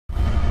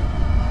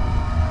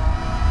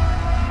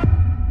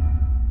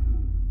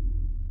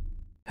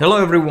Hello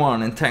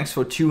everyone, and thanks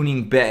for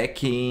tuning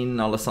back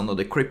in. Alessandro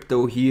the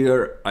Crypto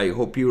here. I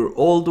hope you're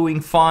all doing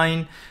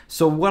fine.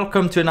 So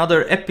welcome to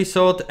another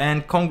episode,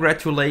 and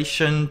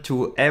congratulations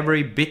to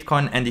every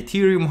Bitcoin and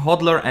Ethereum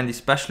hodler, and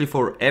especially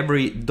for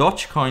every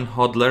Dogecoin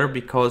hodler,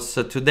 because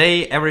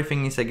today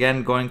everything is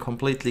again going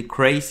completely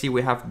crazy.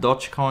 We have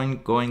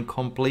Dogecoin going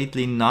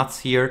completely nuts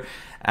here,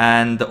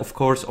 and of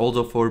course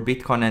also for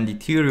Bitcoin and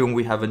Ethereum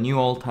we have a new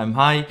all-time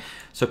high.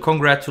 So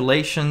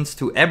congratulations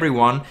to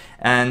everyone,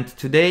 and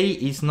today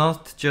is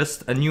not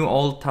just a new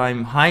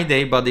all-time high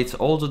day, but it's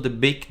also the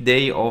big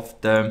day of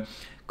the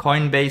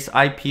Coinbase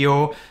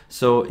IPO.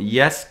 So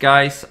yes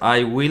guys,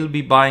 I will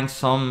be buying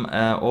some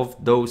of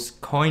those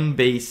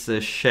Coinbase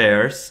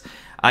shares.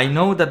 I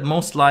know that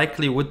most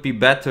likely would be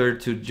better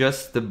to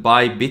just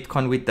buy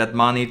Bitcoin with that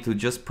money, to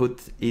just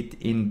put it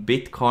in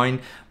Bitcoin,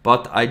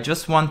 but I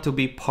just want to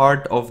be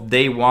part of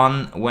day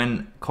one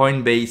when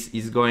Coinbase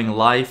is going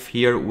live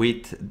here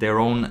with their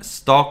own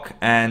stock,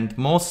 and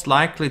most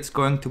likely it's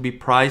going to be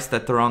priced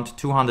at around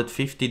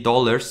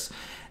 $250.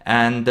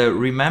 And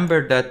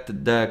remember that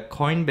the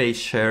Coinbase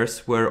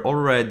shares were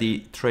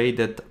already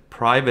traded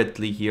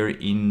privately here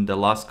in the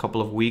last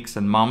couple of weeks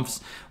and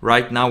months.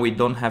 Right now we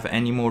don't have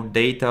any more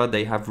data,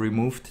 they have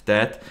removed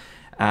that,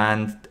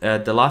 and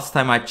the last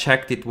time I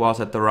checked it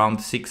was at around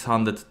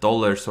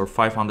 $600 or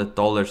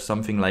 $500,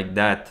 something like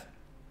that.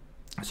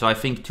 So I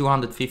think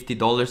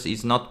 $250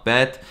 is not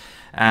bad,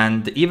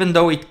 and even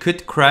though it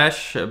could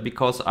crash,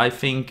 because I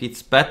think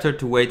it's better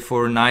to wait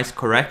for nice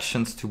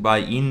corrections to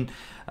buy in.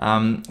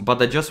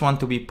 But I just want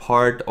to be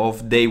part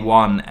of day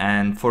one,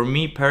 and for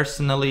me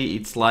personally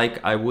it's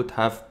like I would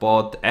have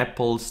bought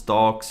Apple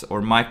stocks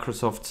or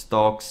Microsoft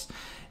stocks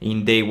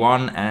in day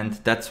one, and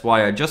that's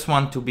why I just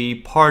want to be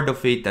part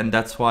of it, and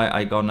that's why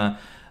I gonna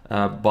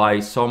buy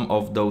some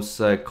of those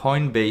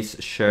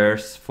Coinbase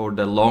shares for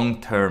the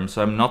long term.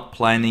 So I'm not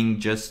planning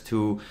just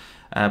to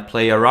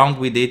play around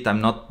with it.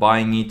 I'm not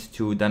buying it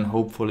to then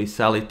hopefully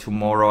sell it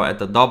tomorrow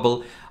at a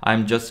double.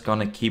 I'm just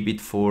gonna keep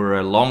it for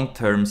a long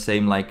term,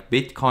 same like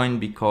Bitcoin,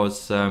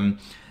 because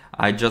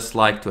I just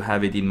like to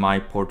have it in my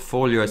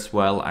portfolio as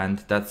well,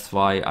 and that's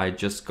why I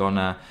just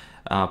gonna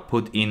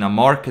put in a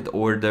market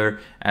order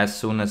as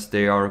soon as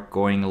they are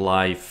going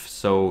live.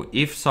 So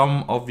if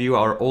some of you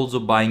are also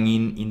buying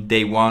in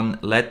day one,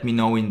 let me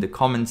know in the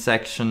comment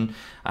section.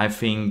 I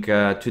think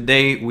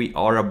today we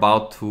are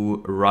about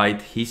to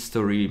write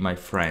history, my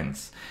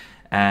friends.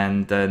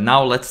 And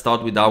now let's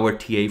start with our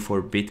TA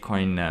for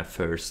Bitcoin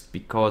first,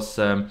 because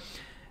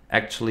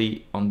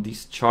actually on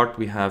this chart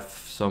we have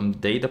some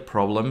data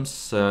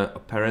problems.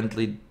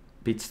 Apparently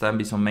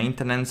Bitstamp is on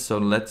maintenance, so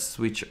let's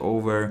switch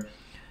over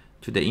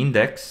to the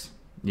index.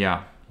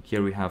 Yeah,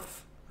 here we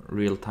have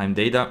real-time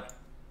data.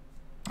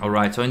 All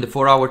right, so in the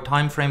 4-hour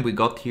time frame we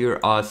got here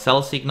a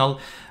sell signal,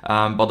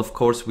 but of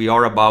course we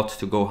are about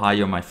to go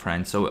higher, my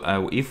friend. So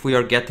if we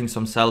are getting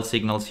some sell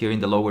signals here in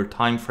the lower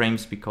time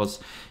frames, because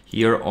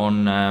here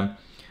on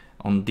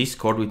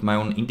Discord with my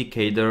own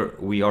indicator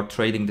we are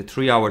trading the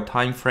 3-hour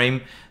time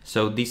frame,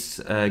 so this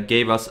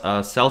gave us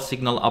a sell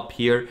signal up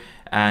here.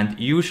 And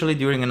usually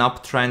during an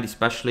uptrend,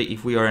 especially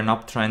if we are an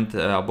uptrend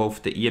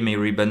above the EMA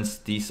ribbons,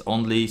 these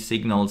only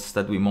signals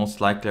that we most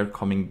likely are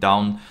coming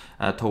down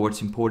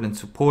towards important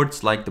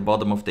supports, like the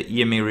bottom of the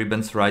EMA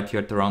ribbons right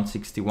here at around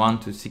 61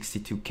 to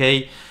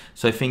 62k.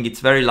 So I think it's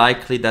very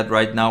likely that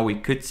right now we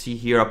could see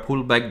here a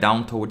pullback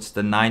down towards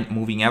the 9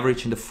 moving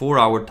average in the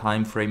 4-hour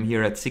time frame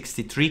here at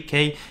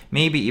 63k,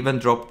 maybe even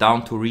drop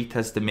down to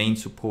retest the main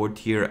support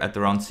here at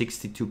around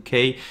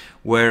 62k,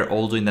 where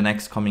also in the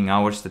next coming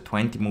hours the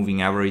 20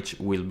 moving average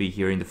will be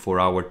here in the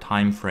 4-hour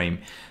time frame.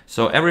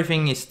 So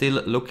everything is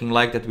still looking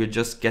like that we're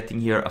just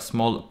getting here a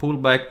small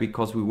pullback,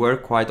 because we were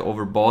quite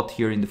overbought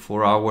here in the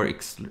 4-hour,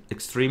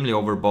 extremely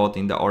overbought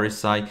in the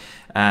RSI,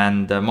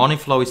 and money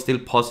flow is still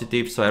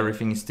positive, so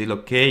everything is still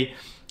okay.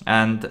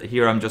 And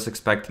here I'm just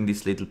expecting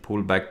this little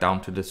pullback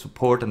down to the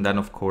support, and then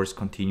of course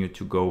continue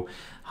to go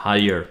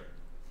higher.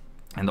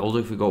 And also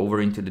if we go over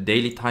into the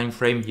daily time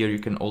frame, here you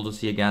can also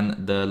see again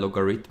the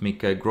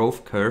logarithmic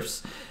growth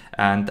curves.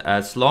 And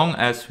as long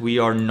as we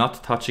are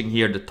not touching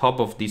here the top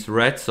of this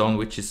red zone,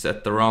 which is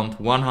at around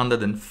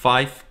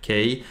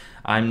 105k,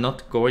 I'm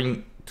not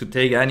going to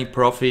take any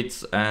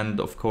profits. And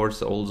of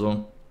course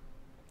also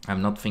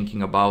I'm not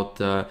thinking about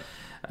a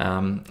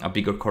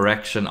bigger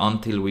correction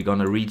until we're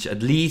gonna reach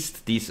at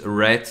least this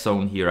red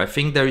zone here. I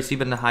think there is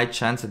even a high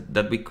chance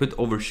that we could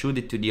overshoot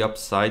it to the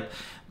upside,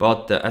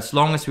 but as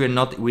long as we're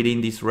not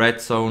within this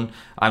red zone,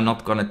 I'm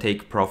not gonna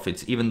take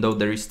profits, even though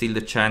there is still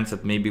the chance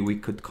that maybe we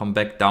could come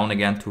back down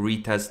again to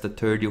retest the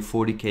 30 or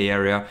 40k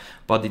area,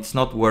 but it's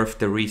not worth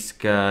the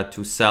risk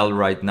to sell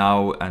right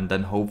now and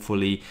then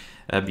hopefully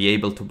be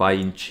able to buy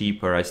in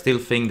cheaper. I still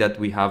think that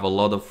we have a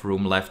lot of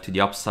room left to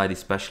the upside,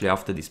 especially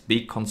after this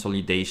big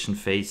consolidation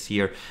phase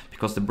here,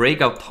 because the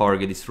breakout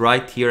target is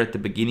right here at the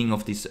beginning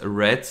of this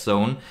red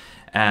zone.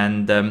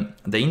 And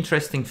the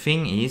interesting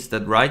thing is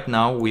that right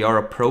now we are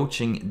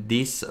approaching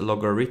this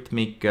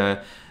logarithmic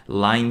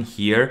line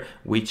here,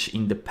 which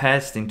in the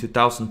past in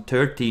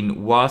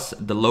 2013 was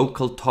the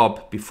local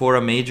top before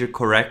a major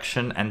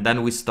correction, and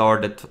then we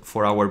started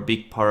for our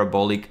big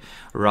parabolic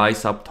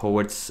rise up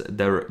towards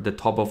the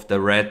top of the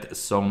red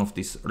zone of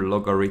these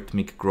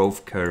logarithmic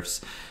growth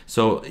curves.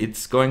 So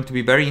it's going to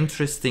be very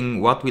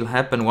interesting what will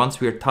happen once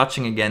we are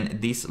touching again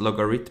this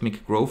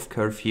logarithmic growth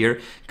curve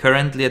here,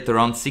 currently at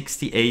around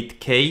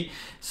 68k.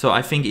 So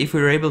I think if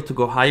we're able to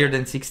go higher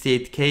than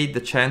 68k,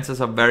 the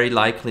chances are very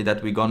likely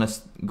that we're gonna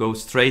go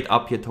straight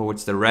up here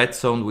towards the red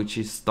zone, which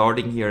is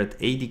starting here at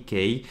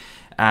 80k.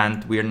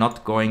 And we're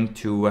not going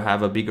to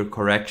have a bigger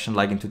correction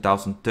like in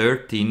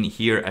 2013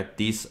 here at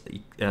this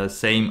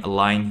same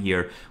line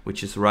here,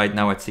 which is right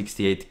now at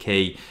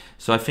 68k.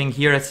 So I think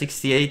here at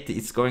 68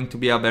 it's going to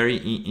be a very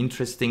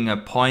interesting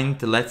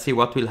point. Let's see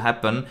what will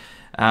happen.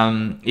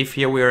 If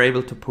here we are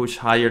able to push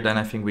higher, then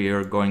I think we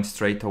are going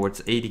straight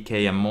towards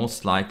 80k and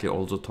most likely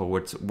also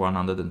towards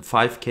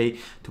 105k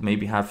to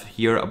maybe have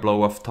here a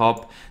blow off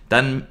top,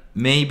 then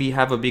maybe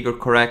have a bigger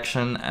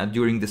correction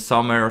during the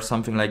summer or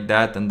something like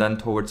that, and then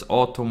towards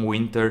autumn,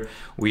 winter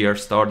we are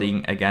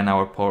starting again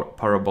our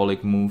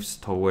parabolic moves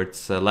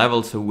towards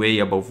levels way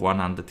above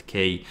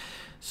 100k.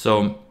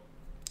 So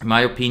in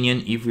my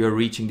opinion, if we are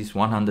reaching this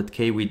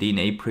 100k within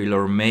April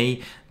or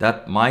May,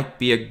 that might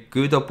be a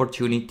good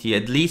opportunity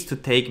at least to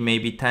take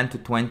maybe 10 to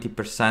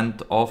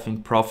 20% off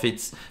in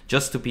profits,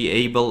 just to be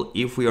able,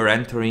 if we are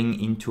entering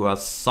into a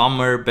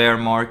summer bear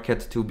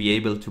market, to be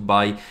able to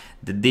buy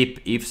the dip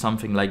if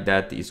something like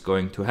that is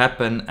going to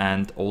happen.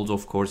 And also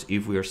of course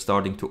if we are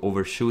starting to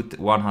overshoot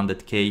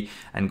 100k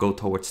and go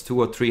towards $200,000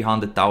 or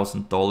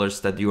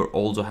 $300,000, that you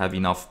also have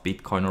enough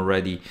Bitcoin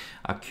already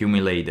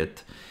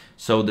accumulated.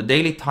 So the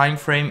daily time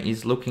frame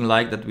is looking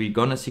like that we're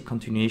gonna see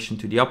continuation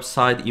to the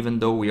upside, even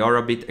though we are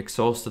a bit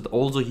exhausted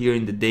also here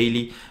in the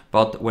daily.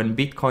 But when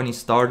Bitcoin is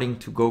starting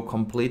to go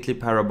completely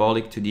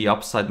parabolic to the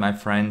upside, my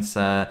friends,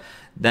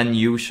 then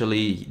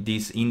usually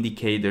these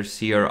indicators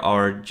here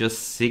are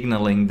just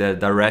signaling the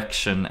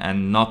direction,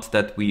 and not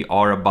that we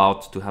are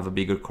about to have a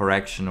bigger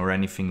correction or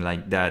anything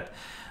like that.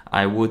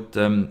 I would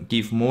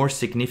give more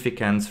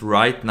significance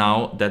right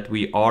now that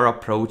we are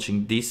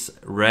approaching this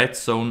red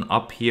zone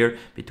up here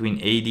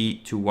between 80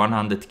 to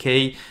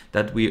 100k,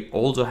 that we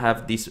also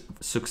have this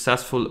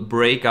successful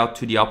breakout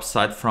to the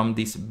upside from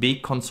this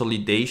big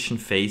consolidation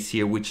phase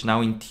here, which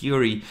now in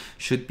theory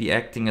should be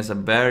acting as a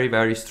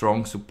very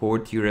strong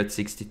support here at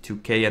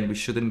 62k, and we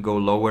shouldn't go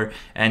lower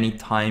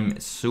anytime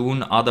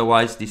soon.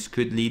 Otherwise this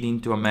could lead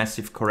into a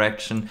massive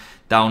correction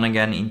down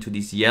again into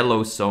this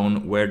yellow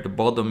zone, where the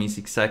bottom is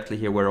exactly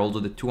here, where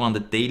also the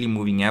 200 daily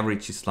moving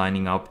average is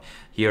lining up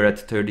here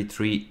at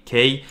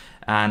 33k,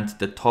 and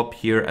the top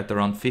here at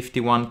around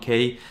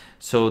 51k.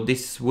 So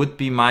this would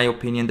be, my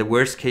opinion, the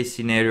worst case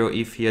scenario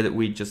if here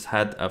we just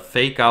had a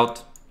fake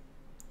out.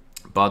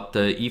 But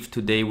if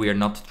today we are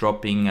not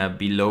dropping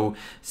below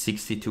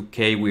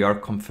 62k, we are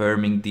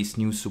confirming this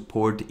new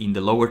support in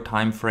the lower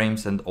time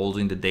frames and also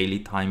in the daily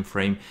time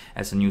frame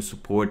as a new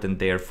support, and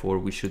therefore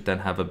we should then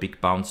have a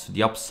big bounce to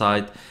the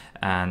upside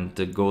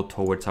and go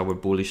towards our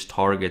bullish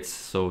targets,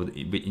 so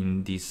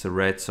in this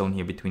red zone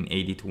here between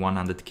 80 to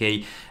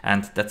 100k.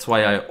 And that's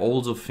why I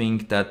also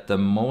think that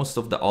most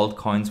of the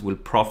altcoins will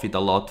profit a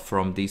lot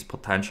from this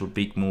potential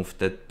big move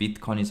that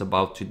Bitcoin is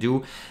about to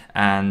do,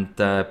 and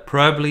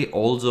probably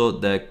also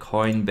the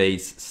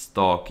Coinbase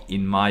stock,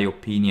 in my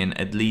opinion,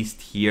 at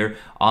least here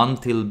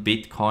until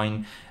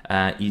Bitcoin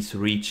is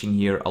reaching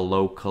here a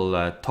local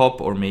top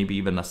or maybe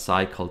even a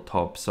cycle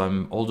top. So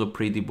I'm also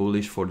pretty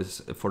bullish for the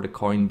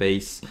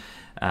Coinbase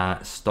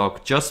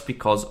stock, just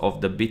because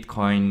of the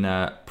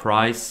Bitcoin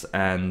price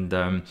and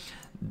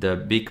the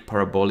big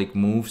parabolic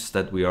moves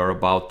that we are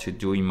about to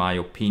do, in my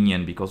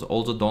opinion. Because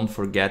also don't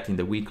forget, in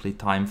the weekly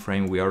time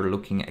frame we are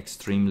looking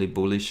extremely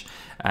bullish,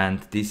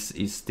 and this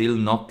is still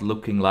not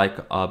looking like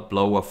a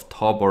blow off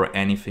top or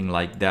anything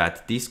like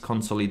that. This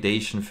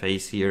consolidation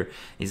phase here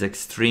is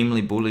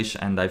extremely bullish,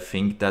 and I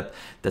think that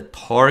the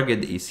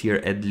target is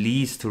here at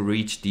least to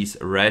reach this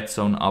red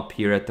zone up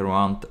here at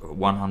around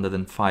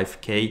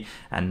 105k,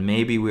 and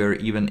maybe we are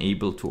even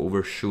able to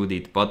overshoot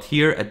it. But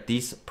here at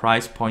this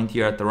price point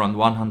here at around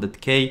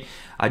 100k,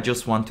 I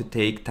just want to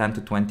take 10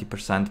 to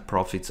 20%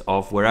 profits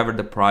off wherever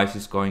the price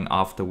is going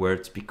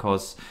afterwards,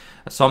 because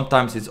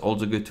sometimes it's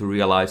also good to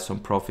realize some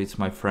profits,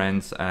 my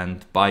friends,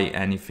 and buy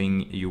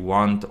anything you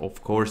want.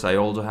 Of course, I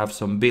also have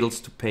some bills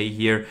to pay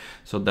here,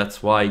 so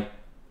that's why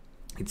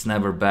it's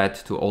never bad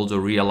to also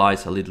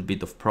realize a little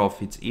bit of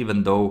profits,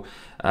 even though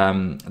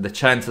the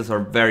chances are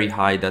very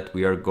high that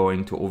we are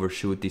going to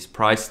overshoot this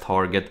price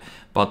target.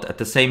 But at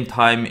the same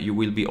time, you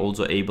will be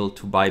also able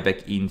to buy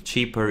back in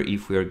cheaper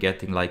if we are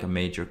getting like a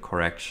major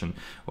correction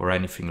or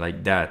anything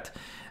like that.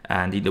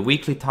 And in the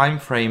weekly time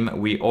frame,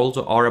 we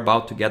also are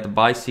about to get a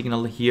buy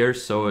signal here,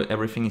 so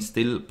everything is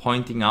still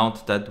pointing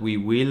out that we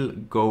will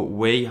go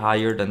way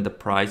higher than the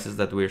prices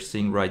that we're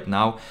seeing right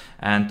now.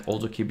 And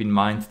also keep in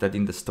mind that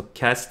in the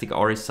stochastic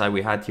RSI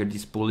we had here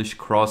this bullish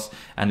cross,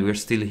 and we're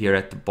still here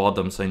at the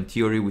bottom, so in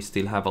theory we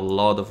still have a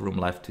lot of room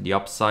left to the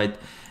upside.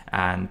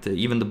 And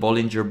even the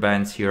Bollinger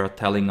Bands here are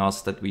telling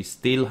us that we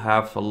still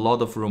have a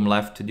lot of room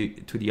left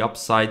to the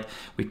upside.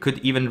 We could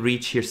even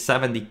reach here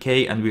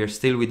 70k, and we are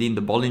still within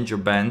the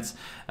Bollinger Bands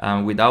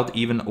without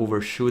even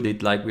overshoot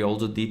it like we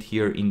also did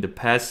here in the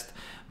past.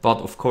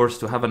 But of course,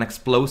 to have an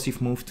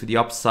explosive move to the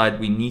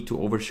upside, we need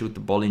to overshoot the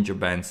Bollinger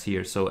Bands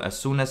here. So as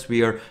soon as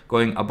we are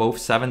going above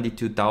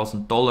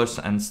 $72,000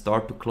 and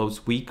start to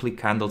close weekly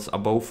candles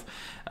above,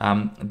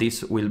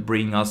 this will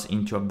bring us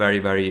into a very,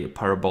 very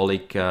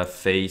parabolic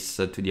phase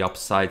to the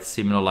upside,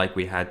 similar like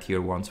we had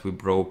here once we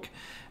broke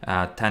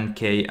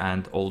 10k,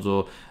 and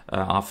also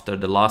after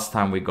the last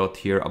time we got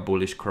here a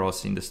bullish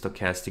cross in the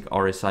stochastic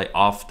RSI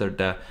after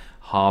the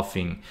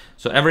halving.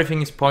 So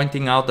everything is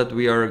pointing out that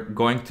we are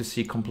going to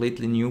see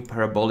completely new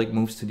parabolic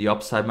moves to the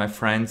upside, my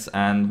friends,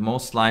 and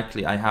most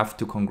likely I have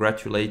to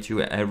congratulate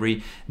you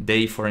every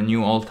day for a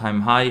new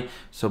all-time high,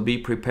 so be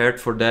prepared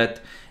for that.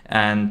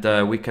 And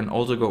we can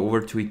also go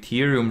over to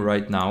Ethereum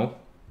right now,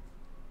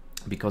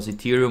 because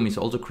Ethereum is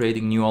also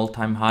creating new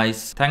all-time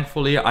highs.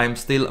 Thankfully, I'm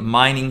still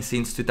mining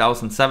since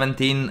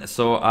 2017,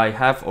 so I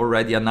have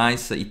already a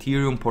nice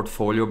Ethereum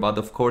portfolio, but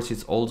of course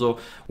it's also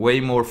way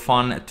more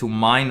fun to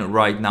mine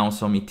right now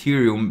some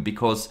Ethereum,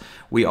 because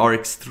we are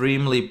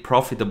extremely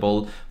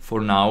profitable for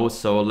now.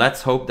 So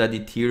let's hope that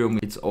Ethereum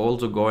is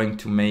also going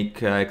to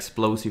make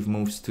explosive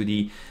moves to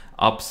the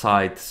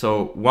upside.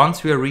 So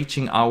once we are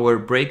reaching our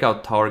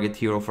breakout target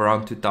here of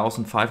around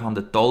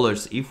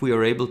 $2,500, if we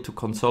are able to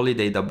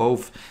consolidate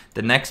above,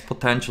 the next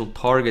potential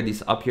target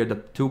is up here, the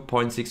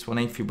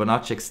 2.618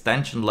 Fibonacci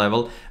extension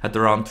level at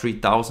around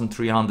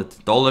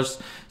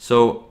 $3,300.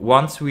 So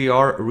once we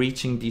are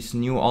reaching these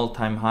new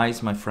all-time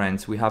highs, my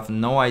friends, we have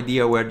no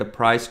idea where the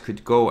price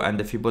could go, and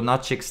the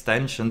Fibonacci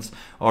extensions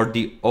are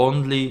the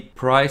only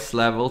price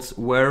levels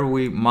where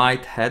we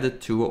might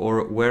head to,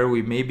 or where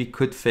we maybe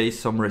could face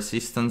some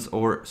resistance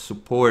or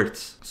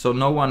supports. So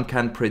no one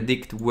can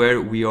predict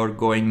where we are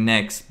going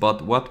next,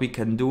 but what we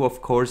can do,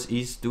 of course,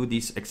 is do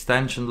these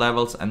extension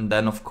levels and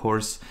then of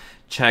course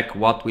check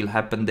what will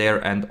happen there,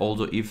 and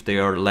also if they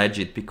are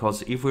legit,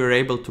 because if we're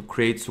able to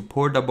create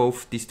support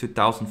above this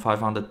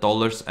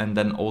 $2,500 and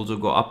then also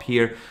go up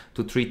here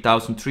to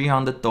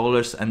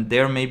 $3,300 and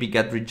there maybe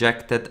get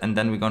rejected, and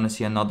then we're gonna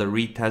see another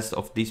retest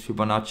of this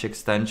Fibonacci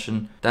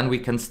extension, then we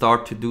can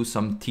start to do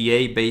some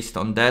TA based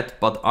on that.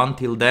 But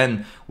until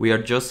then, we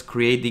are just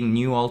creating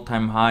new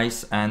all-time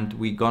highs, and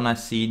we're gonna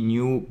see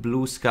new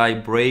blue sky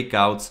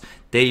breakouts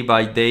day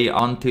by day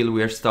until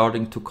we are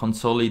starting to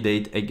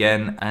consolidate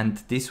again,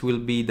 and this will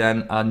be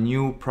then a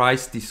new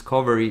price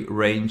discovery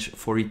range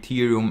for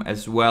Ethereum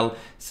as well,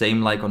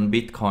 same like on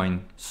Bitcoin.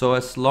 So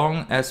as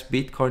long as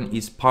Bitcoin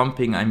is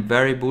pumping, I'm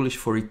very bullish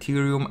for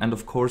Ethereum, and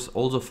of course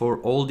also for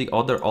all the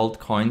other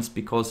altcoins,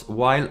 because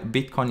while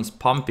Bitcoin is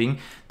pumping,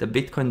 the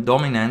Bitcoin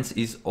dominance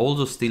is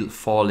also still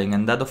falling,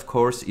 and that of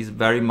course is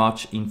very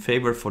much in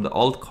favor for the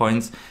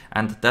altcoins,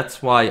 and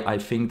that's why I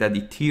think that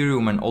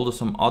Ethereum and also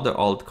some other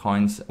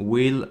altcoins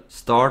will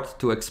start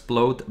to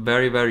explode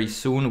very, very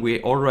soon.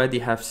 We already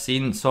have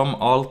seen some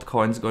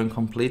altcoins going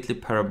completely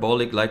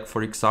parabolic, like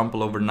for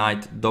example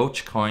overnight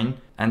dogecoin.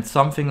 And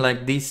something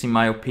like this, in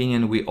my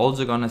opinion, we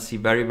also gonna see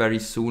very, very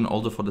soon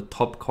also for the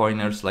top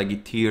coiners like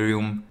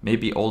Ethereum,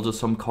 maybe also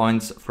some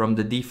coins from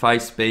the DeFi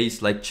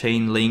space like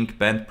Chainlink,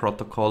 Band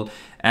Protocol,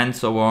 and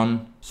so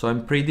on. So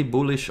I'm pretty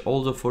bullish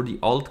also for the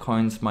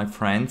altcoins, my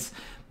friends.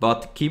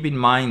 But keep in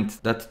mind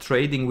that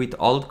trading with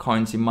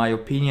altcoins, in my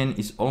opinion,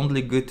 is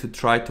only good to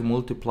try to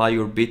multiply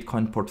your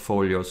Bitcoin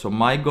portfolio. So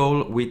my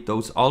goal with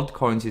those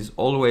altcoins is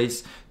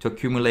always to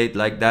accumulate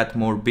like that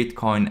more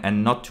Bitcoin,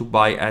 and not to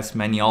buy as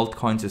many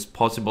altcoins as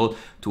possible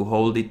to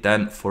hold it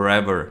then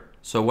forever.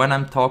 So when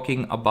I'm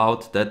talking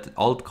about that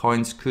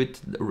altcoins could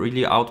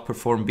really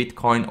outperform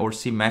Bitcoin or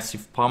see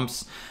massive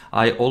pumps,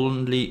 I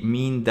only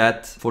mean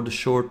that for the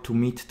short to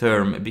mid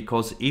term,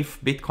 because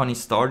if Bitcoin is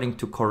starting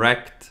to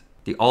correct,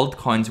 the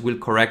altcoins will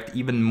correct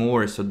even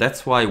more. So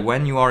that's why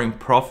when you are in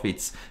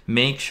profits,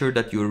 make sure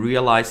that you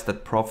realize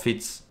that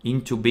profits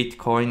into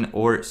Bitcoin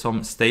or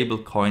some stable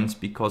coins,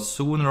 because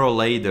sooner or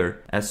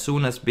later, as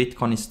soon as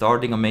Bitcoin is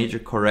starting a major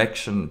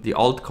correction, the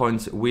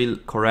altcoins will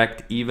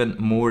correct even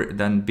more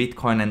than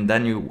Bitcoin, and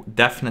then you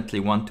definitely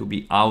want to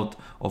be out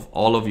of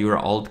all of your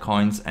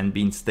altcoins and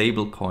be in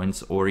stable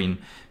coins or in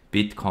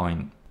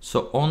Bitcoin.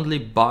 So only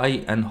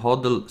buy and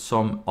hodl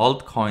some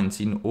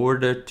altcoins in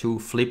order to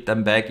flip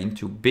them back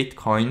into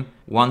Bitcoin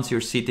once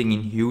you're sitting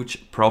in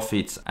huge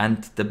profits.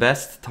 And the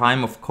best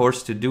time, of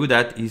course, to do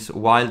that is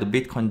while the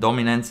Bitcoin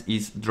dominance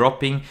is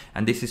dropping,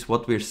 and this is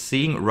what we're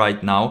seeing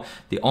right now.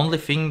 The only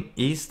thing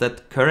is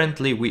that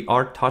currently we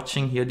are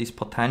touching here this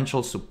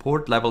potential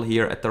support level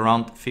here at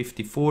around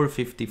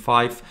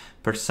 54-55%.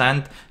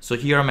 So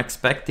here I'm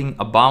expecting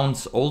a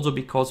bounce, also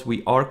because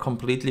we are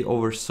completely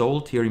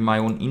oversold here in my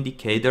own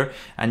indicator,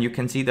 and you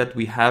can see that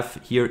we have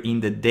here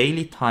in the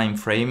daily time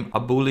frame a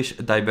bullish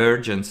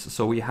divergence.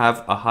 So we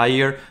have a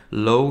higher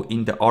low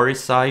in the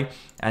RSI,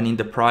 and in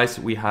the price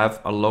we have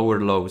a lower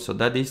low. So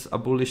that is a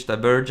bullish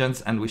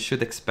divergence, and we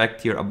should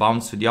expect here a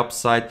bounce to the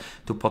upside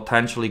to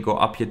potentially go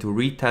up here to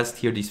retest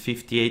here this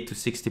 58 to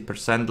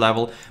 60%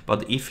 level.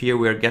 But if here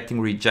we are getting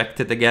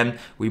rejected again,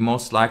 we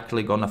most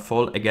likely gonna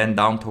fall again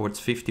down towards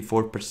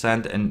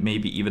 54% and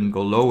maybe even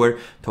go lower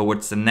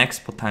towards the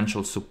next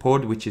potential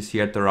support, which is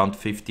here at around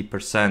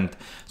 50%.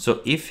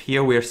 So if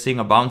here we are seeing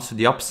a bounce to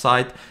the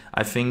upside,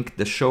 I think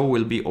the show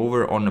will be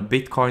over on a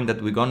Bitcoin,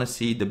 that we're gonna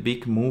see the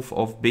big move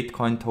of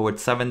Bitcoin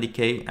towards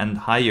 70k and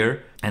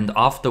higher. And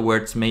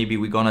afterwards, maybe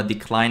we're gonna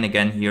decline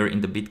again here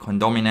in the Bitcoin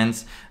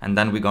dominance, and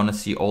then we're gonna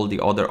see all the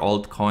other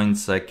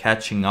altcoins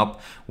catching up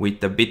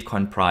with the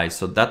Bitcoin price.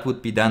 So that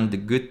would be then the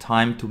good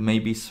time to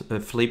maybe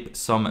flip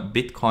some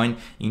Bitcoin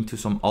into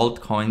some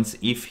altcoins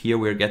if here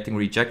we're getting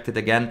rejected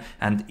again,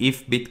 and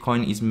if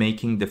Bitcoin is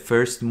making the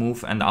first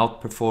move and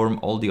outperform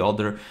all the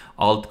other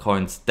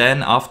altcoins.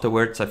 Then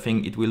afterwards, I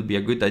think it will be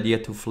a good idea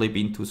to flip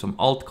into some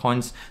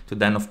altcoins to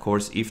then, of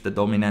course, if the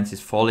dominance is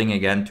falling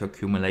again, to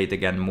accumulate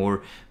again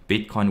more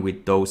Bitcoin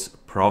with those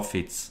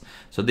profits.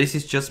 So this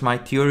is just my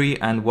theory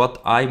and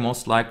what I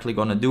most likely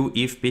gonna do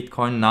if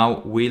Bitcoin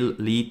now will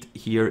lead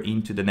here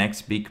into the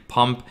next big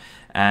pump,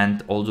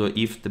 and also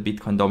if the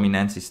Bitcoin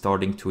dominance is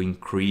starting to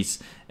increase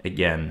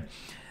again.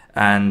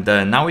 And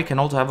now we can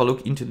also have a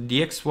look into the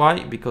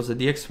DXY, because the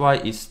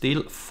DXY is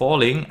still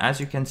falling.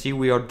 As you can see,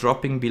 we are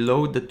dropping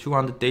below the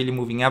 200 daily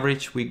moving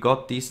average. We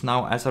got this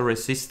now as a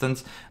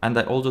resistance, and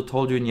I also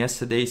told you in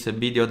yesterday's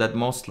video that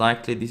most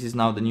likely this is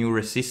now the new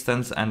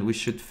resistance, and we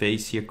should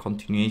face here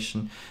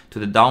continuation to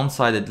the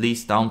downside, at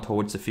least down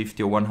towards the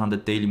 50 or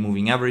 100 daily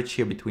moving average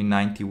here between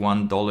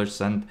 $91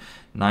 and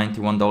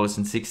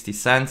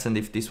 $91.60. And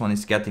if this one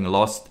is getting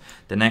lost,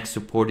 the next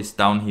support is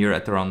down here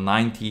at around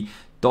 $90,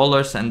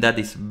 and that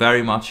is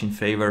very much in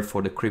favor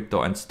for the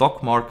crypto and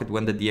stock market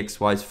when the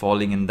DXY is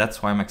falling, and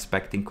that's why I'm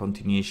expecting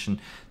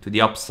continuation to the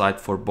upside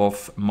for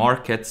both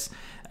markets.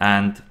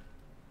 And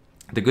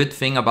the good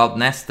thing about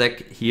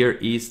Nasdaq here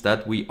is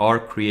that we are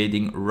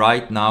creating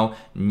right now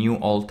new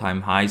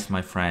all-time highs,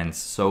 my friends.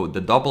 So the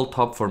double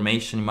top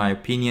formation, in my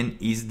opinion,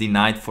 is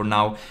denied for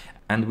now,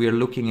 and we are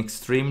looking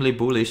extremely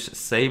bullish,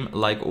 same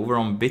like over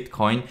on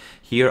Bitcoin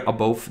here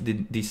above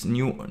this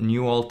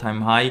new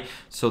all-time high.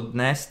 So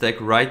Nasdaq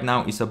right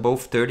now is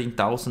above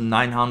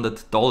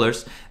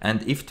 $13,900,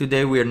 and if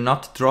today we are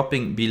not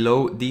dropping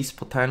below this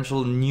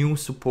potential new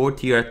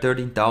support here at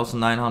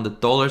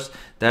 $13,900,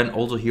 then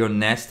also here on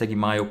Nasdaq, in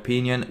my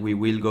opinion, we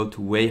will go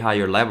to way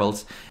higher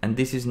levels. And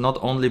this is not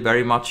only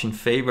very much in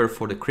favor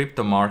for the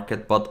crypto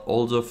market, but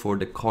also for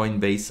the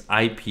Coinbase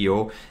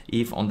IPO,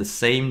 if on the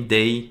same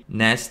day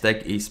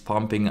Nasdaq is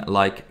pumping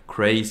like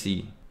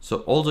crazy.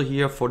 So also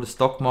here for the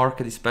stock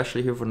market,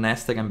 especially here for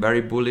Nasdaq, I'm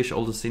very bullish.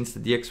 Also since the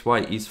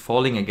DXY is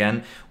falling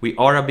again, we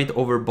are a bit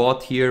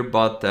overbought here,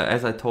 but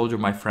as I told you,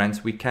 my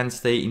friends, we can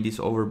stay in this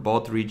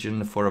overbought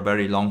region for a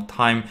very long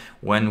time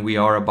when we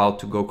are about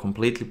to go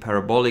completely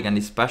parabolic, and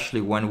especially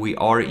when we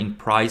are in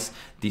price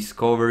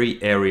discovery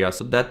area.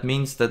 So that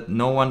means that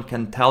no one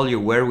can tell you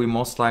where we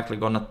most likely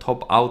gonna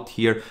top out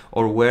here,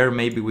 or where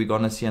maybe we're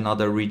gonna see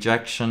another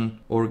rejection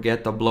or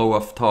get a blow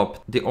off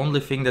top. The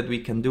only thing that we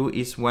can do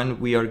is when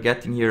we are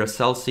getting here a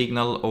sell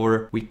signal,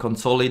 or we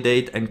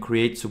consolidate and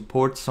create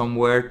support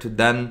somewhere, to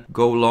then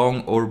go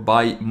long or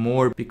buy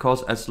more,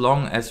 because as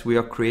long as we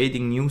are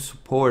creating new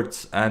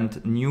supports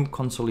and new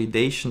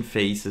consolidation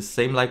phases,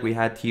 same like we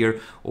had here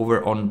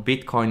over on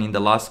Bitcoin in the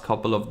last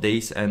couple of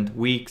days and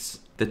weeks,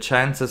 the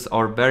chances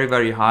are very,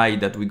 very high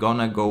that we're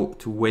gonna go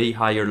to way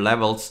higher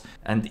levels.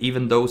 And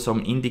even though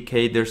some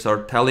indicators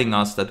are telling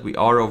us that we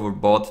are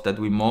overbought, that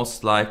we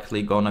most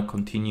likely gonna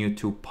continue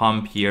to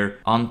pump here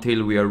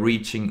until we are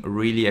reaching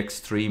really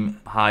extreme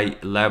high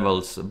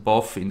levels,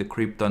 both in the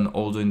crypto and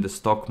also in the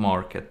stock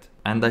market.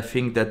 And I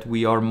think that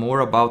we are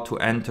more about to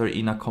enter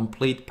in a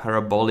complete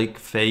parabolic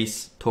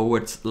phase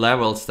towards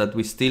levels that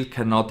we still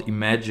cannot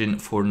imagine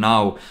for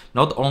now.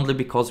 Not only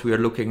because we are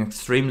looking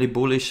extremely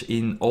bullish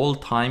in all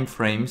time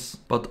frames,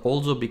 but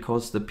also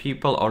because the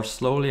people are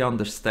slowly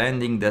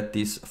understanding that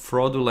this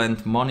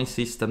fraudulent money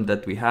system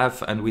that we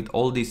have, and with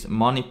all this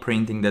money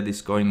printing that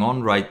is going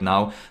on right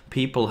now,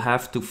 people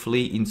have to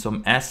flee in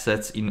some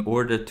assets in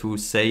order to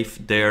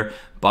save their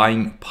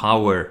buying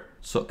power.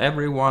 So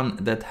everyone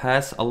that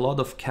has a lot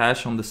of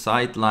cash on the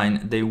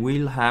sideline, they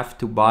will have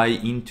to buy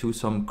into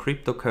some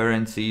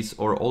cryptocurrencies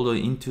or also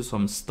into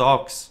some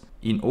stocks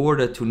in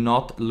order to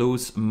not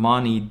lose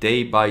money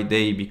day by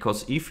day.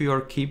 Because if you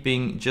are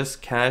keeping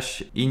just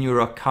cash in your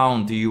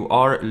account, you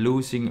are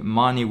losing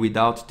money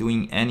without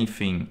doing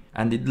anything.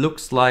 And it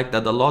looks like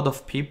that a lot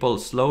of people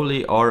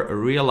slowly are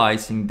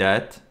realizing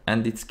that,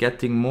 and it's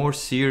getting more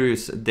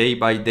serious day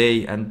by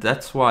day. And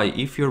that's why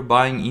if you're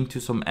buying into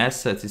some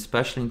assets,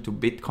 especially into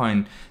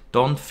Bitcoin,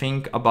 don't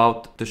think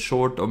about the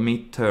short or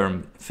mid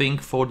term,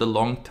 think for the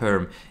long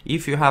term.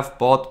 If you have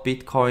bought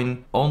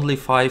Bitcoin only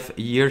 5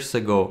 years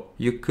ago,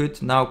 you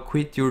could now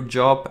quit your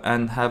job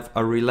and have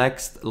a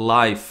relaxed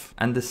life.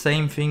 And the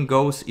same thing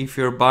goes if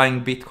you're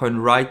buying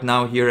Bitcoin right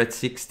now here at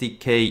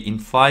 60k. In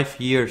 5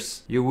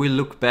 years, you will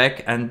look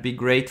back and be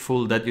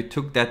grateful that you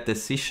took that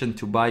decision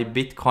to buy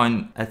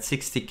Bitcoin at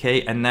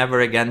 60k and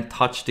never again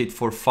touched it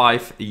for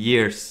 5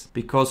 years.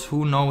 Because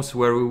who knows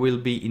where we will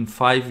be in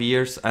 5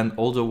 years, and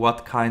also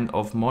what kind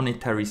of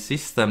monetary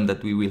system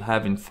that we will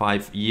have in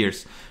 5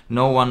 years.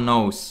 No one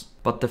knows.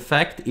 But the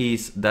fact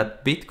is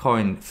that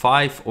Bitcoin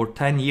 5 or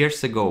 10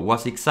 years ago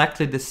was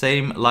exactly the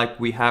same like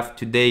we have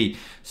today.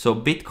 So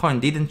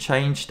Bitcoin didn't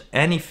change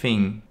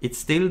anything. It's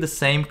still the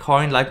same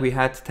coin like we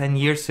had 10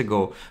 years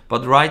ago.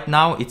 But right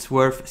now it's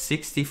worth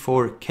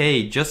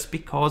 64k just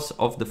because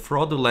of the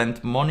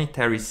fraudulent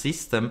monetary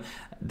system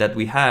that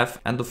we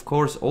have, and of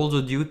course also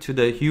due to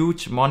the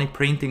huge money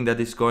printing that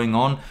is going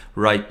on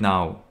right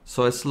now.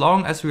 So as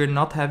long as we're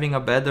not having a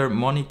better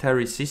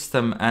monetary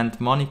system and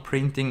money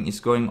printing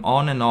is going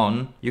on and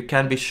on, you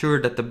can be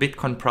sure that the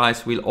Bitcoin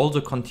price will also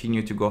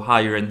continue to go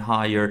higher and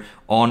higher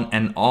on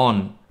and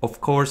on. Of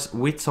course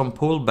with some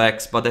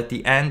pullbacks, but at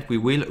the end we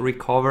will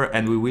recover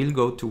and we will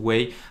go to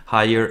way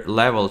higher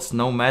levels,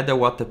 no matter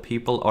what the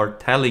people are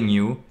telling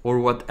you or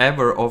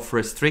whatever of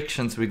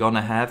restrictions we're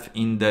gonna have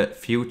in the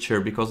future,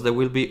 because there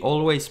will be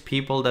always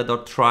people that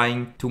are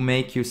trying to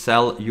make you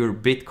sell your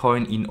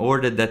Bitcoin in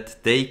order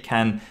that they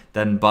can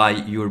then buy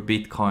your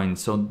Bitcoin.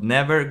 So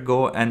never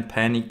go and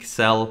panic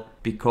sell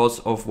because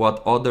of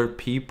what other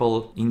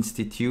people,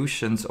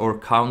 institutions or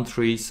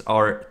countries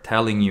are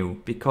telling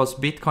you. Because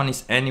Bitcoin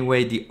is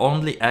anyway the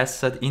only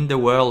asset in the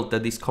world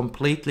that is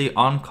completely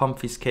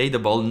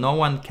unconfiscatable. No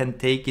one can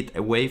take it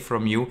away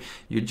from you.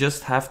 You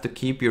just have to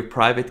keep your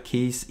private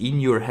keys in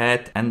your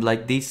head, and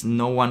like this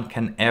no one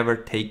can ever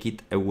take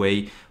it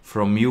away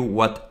from you,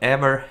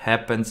 whatever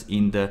happens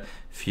in the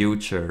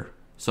future.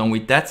 So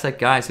with that said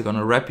guys, I'm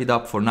gonna wrap it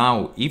up for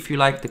now. If you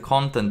like the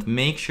content,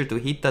 make sure to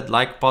hit that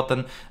like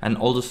button and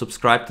also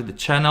subscribe to the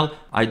channel.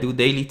 I do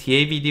daily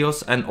TA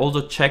videos, and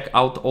also check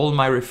out all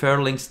my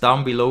referral links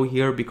down below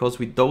here, because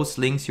with those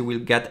links you will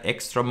get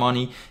extra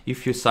money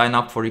if you sign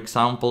up, for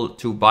example,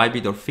 to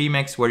Bybit or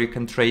Phemex, where you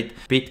can trade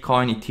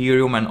Bitcoin,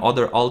 Ethereum and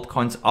other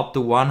altcoins up to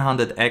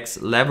 100x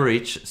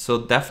leverage. So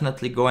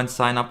definitely go and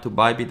sign up to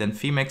Bybit and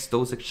Phemex.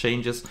 Those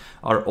exchanges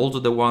are also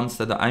the ones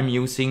that I'm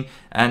using.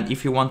 And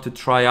if you want to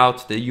try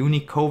out the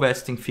unique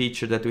co-vesting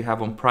feature that we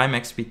have on Prime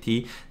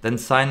XBT, then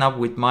sign up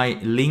with my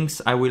links.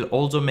 I will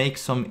also make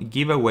some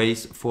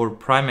giveaways for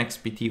Prime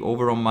XBT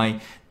over on my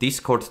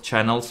Discord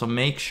channel, so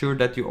make sure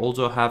that you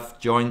also have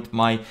joined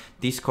my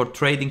Discord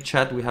trading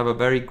chat. We have a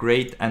very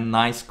great and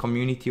nice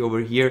community over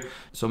here,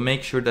 so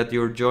make sure that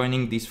you're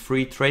joining this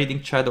free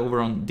trading chat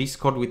over on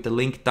Discord with the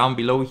link down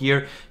below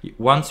here.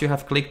 Once you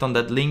have clicked on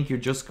that link, you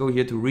just go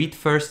here to read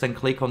first and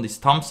click on this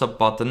thumbs up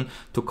button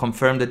to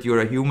confirm that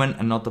you're a human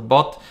and not a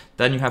bot.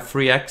 Then you have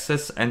free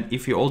access, and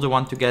if you also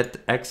want to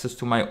get access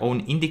to my own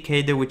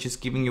indicator, which is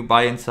giving you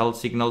buy and sell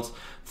signals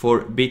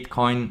for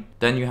Bitcoin,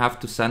 then you have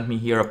to send me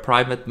here a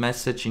private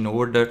message in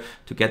order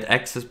to get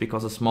access,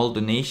 because a small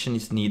donation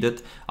is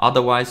needed.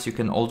 Otherwise you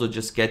can also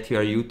just get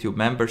here a YouTube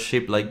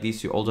membership like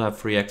this. You also have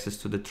free access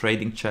to the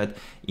trading chat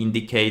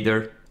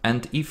indicator.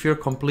 And if you're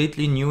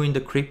completely new in the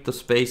crypto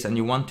space and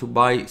you want to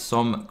buy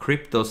some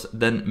cryptos,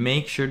 then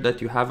make sure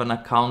that you have an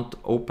account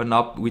open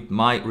up with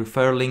my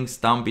referral links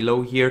down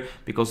below here,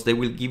 because they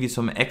will give you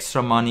some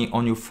extra money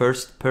on your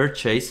first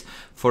purchase.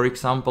 For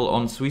example,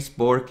 on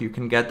Swissborg you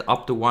can get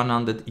up to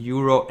 100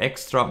 euro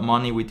extra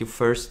money with your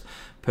first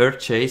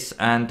purchase.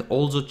 And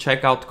also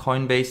check out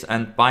Coinbase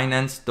and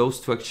Binance. Those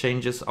two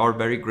exchanges are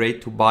very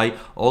great to buy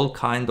all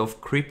kind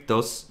of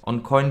cryptos.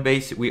 On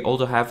Coinbase we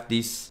also have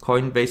this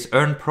Coinbase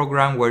Earn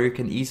program, where you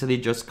can easily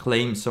just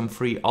claim some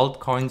free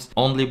altcoins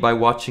only by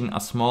watching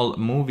a small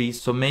movie.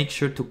 So make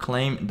sure to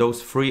claim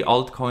those free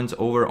altcoins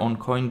over on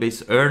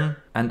Coinbase Earn.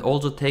 And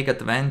also take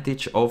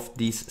advantage of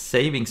these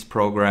savings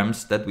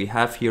programs that we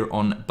have here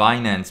on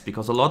Binance,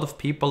 because a lot of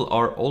people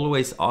are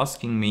always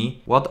asking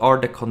me what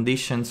are the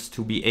conditions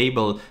to be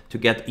able to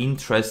get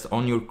interest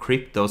on your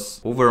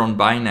cryptos over on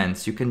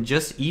Binance. You can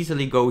just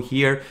easily go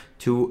here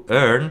to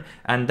earn,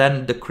 and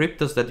then the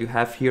cryptos that you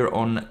have here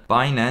on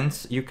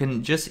Binance, you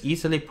can just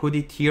easily put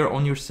it here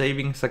on your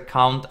savings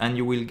account and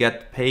you will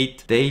get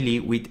paid daily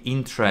with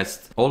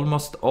interest.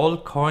 Almost all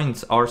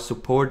coins are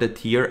supported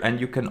here, and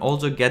you can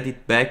also get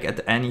it back at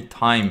any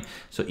time.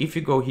 So if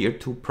you go here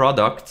to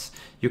products,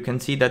 you can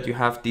see that you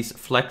have this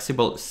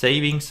flexible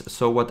savings.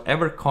 So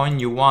whatever coin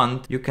you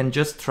want, you can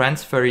just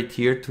transfer it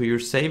here to your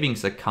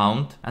savings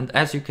account. And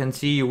as you can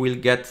see, you will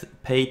get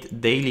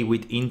paid daily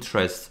with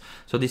interest.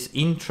 So this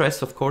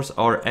interest of course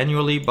are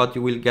annually, but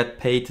you will get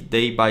paid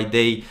day by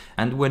day.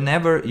 And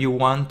whenever you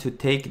want to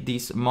take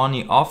this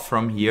money off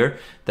from here,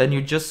 then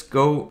you just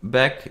go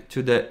back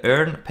to the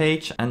earn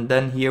page, and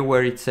then here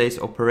where it says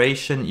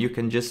operation, you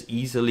can just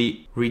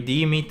easily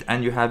redeem it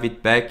and you have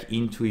it back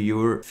into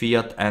your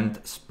fiat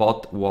and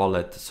spot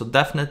wallet. So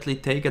definitely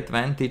take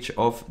advantage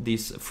of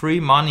this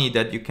free money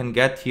that you can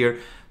get here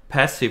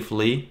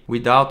passively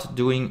without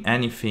doing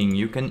anything.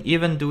 You can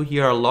even do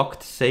here a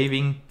locked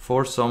saving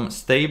for some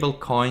stable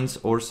coins,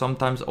 or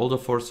sometimes also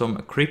for some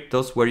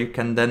cryptos, where you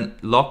can then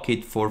lock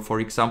it for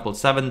example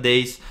 7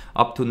 days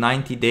up to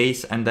 90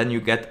 days, and then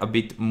you get a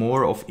bit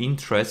more of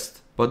interest.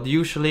 But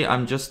usually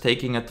I'm just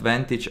taking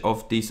advantage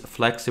of these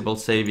flexible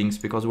savings,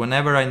 because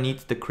whenever I need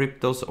the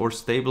cryptos or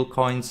stable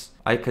coins,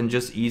 I can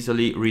just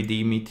easily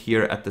redeem it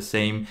here at the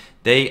same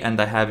day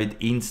and I have it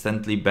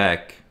instantly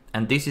back.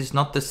 And this is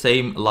not the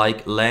same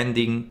like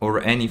lending or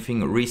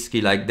anything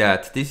risky like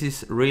that. This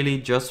is really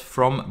just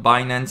from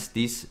Binance,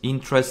 this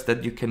interest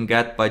that you can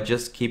get by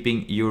just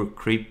keeping your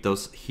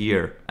cryptos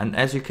here. And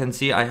as you can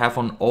see, I have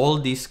on all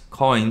these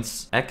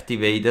coins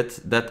activated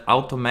that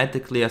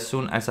automatically, as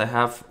soon as I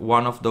have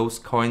one of those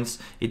coins,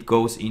 it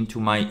goes into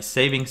my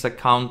savings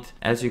account.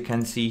 As you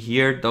can see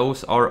here,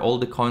 those are all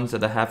the coins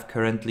that I have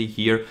currently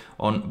here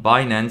on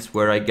Binance,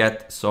 where I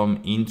get some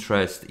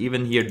interest.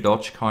 Even here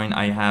dogecoin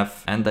I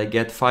have, and I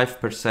get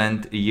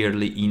 5%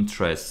 yearly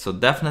interest. So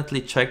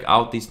definitely check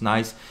out this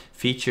nice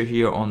feature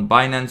here on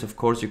Binance. Of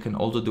course, you can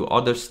also do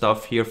other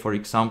stuff here. For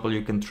example,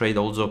 you can trade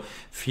also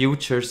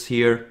futures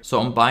here. So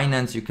on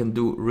Binance, you can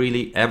do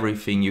really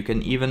everything. You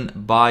can even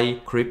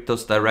buy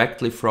cryptos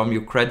directly from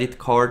your credit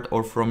card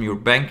or from your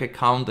bank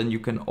account, and you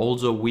can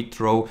also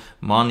withdraw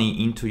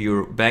money into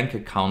your bank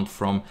account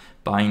from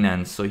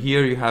Binance. So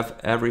here you have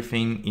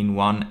everything in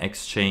one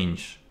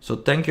exchange. So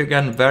thank you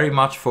again very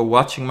much for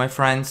watching, my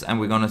friends, and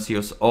we're gonna see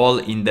us all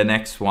in the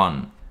next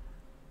one.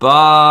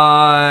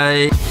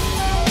 Bye!